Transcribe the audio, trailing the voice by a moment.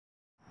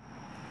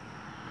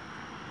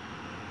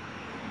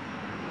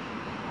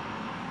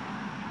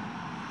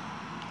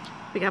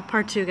We got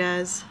part 2,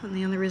 guys, and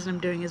the only reason I'm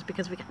doing is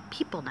because we got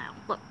people now.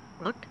 Look,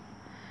 look.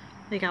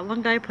 We got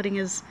one guy putting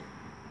his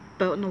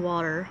boat in the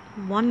water,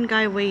 one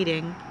guy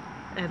waiting,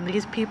 and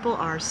these people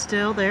are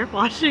still there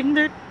washing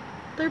their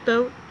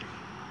boat.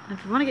 And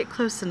if you want to get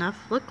close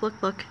enough, look,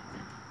 look, look.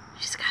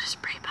 She's got a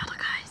spray bottle,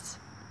 guys.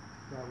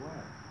 Got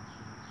what?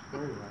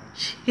 Spray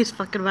wax. She's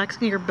fucking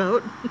waxing her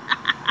boat.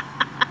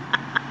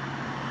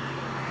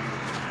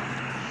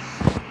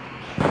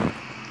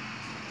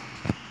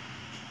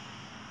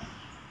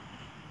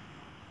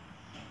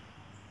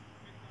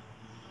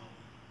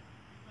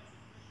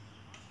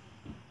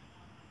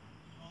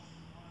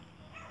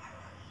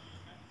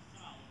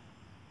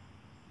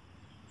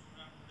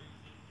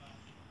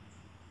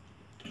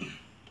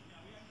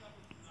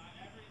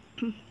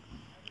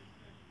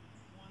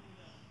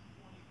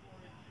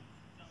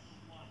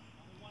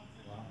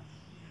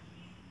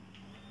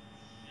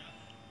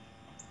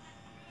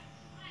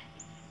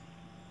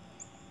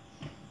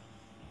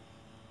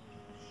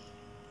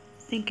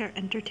 I think our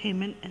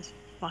entertainment is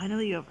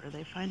finally over.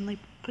 They finally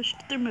pushed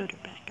their motor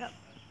back up.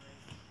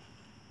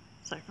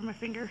 Sorry for my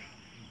finger.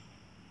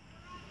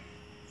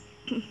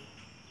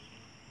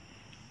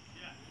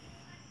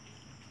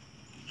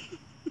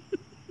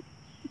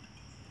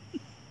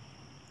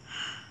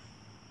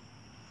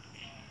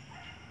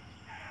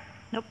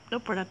 Nope,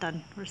 nope, we're not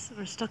done.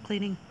 We're still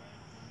cleaning.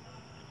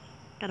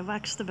 Gotta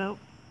wax the boat.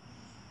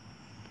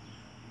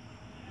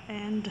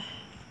 And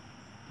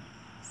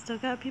still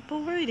got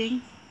people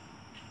waiting.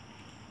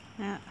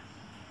 Yeah.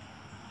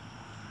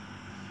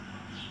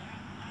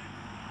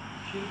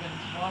 Should have been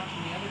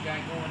watching the other guy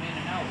going in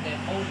and out with that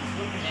boat and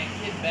flipping that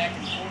kid back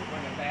and forth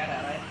like a bat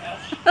out of that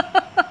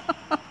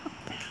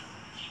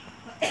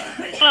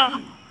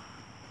house.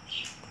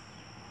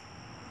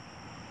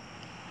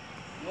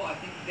 Well, I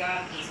think you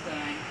got it this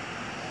time.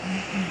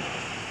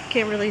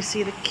 Can't really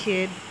see the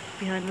kid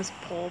behind this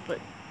pole, but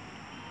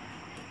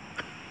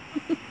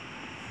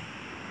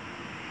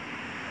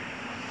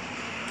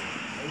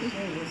They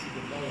say this is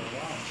the better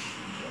watch.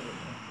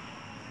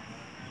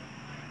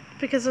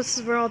 because this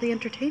is where all the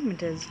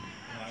entertainment is.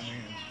 I mean,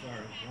 as far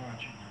as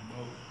watching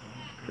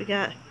your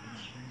boat.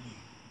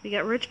 We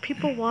got rich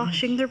people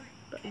waxing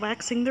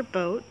their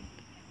boat,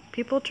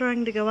 people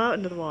trying to go out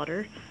into the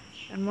water,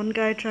 and one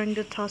guy trying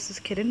to toss his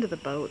kid into the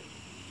boat.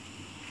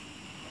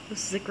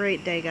 This is a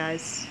great day,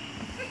 guys.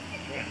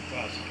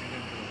 Toss it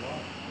into the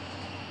water.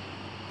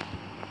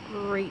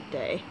 Great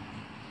day.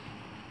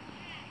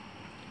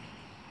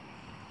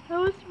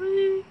 Oh,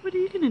 what are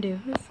you gonna do?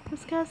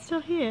 This guy's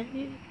still here.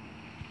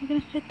 You gonna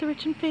hit the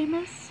rich and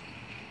famous?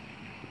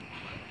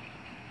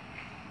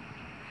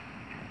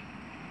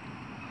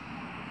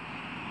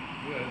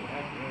 Good. I'm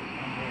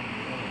going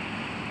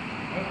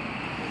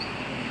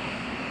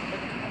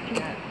to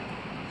go.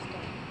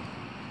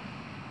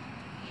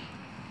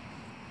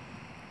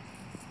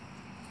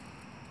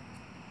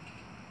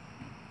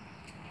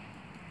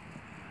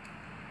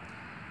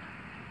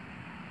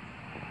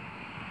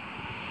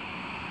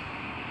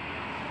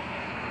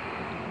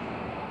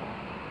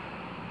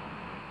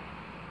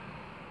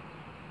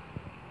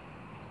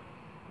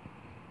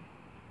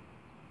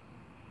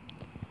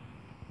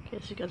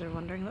 Guess you guys are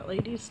wondering, that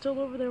lady's still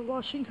over there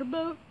washing her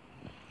boat.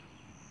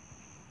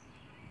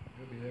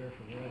 He'll be there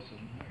for the rest of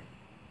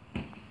the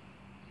night.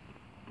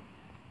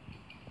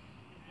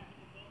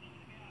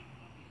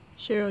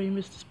 Cheryl, you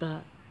missed a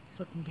spot.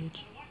 Fucking bitch.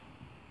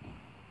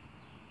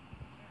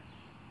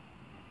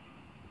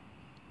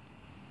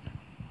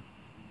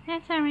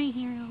 That's alright,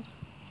 Harold.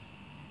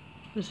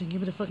 Listen, give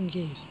me the fucking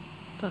keys.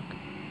 Fuck.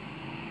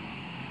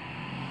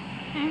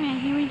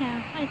 Alright, here we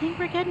go. I think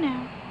we're good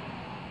now.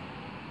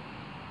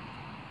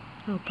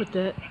 I'll put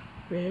that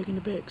rag in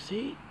the back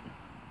seat.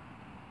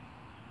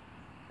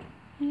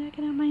 I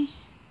got my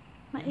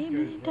 8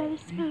 million dollar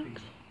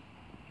smokes.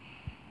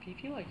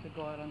 Fifi likes to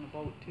go out on the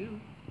boat too.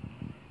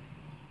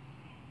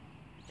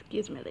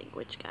 Excuse my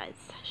language, guys.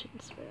 I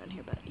shouldn't swear on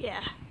here, but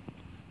yeah.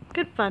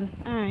 Good fun.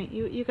 Alright,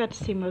 you got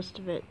to see most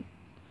of it.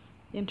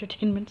 The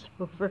entertainment's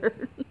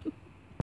over.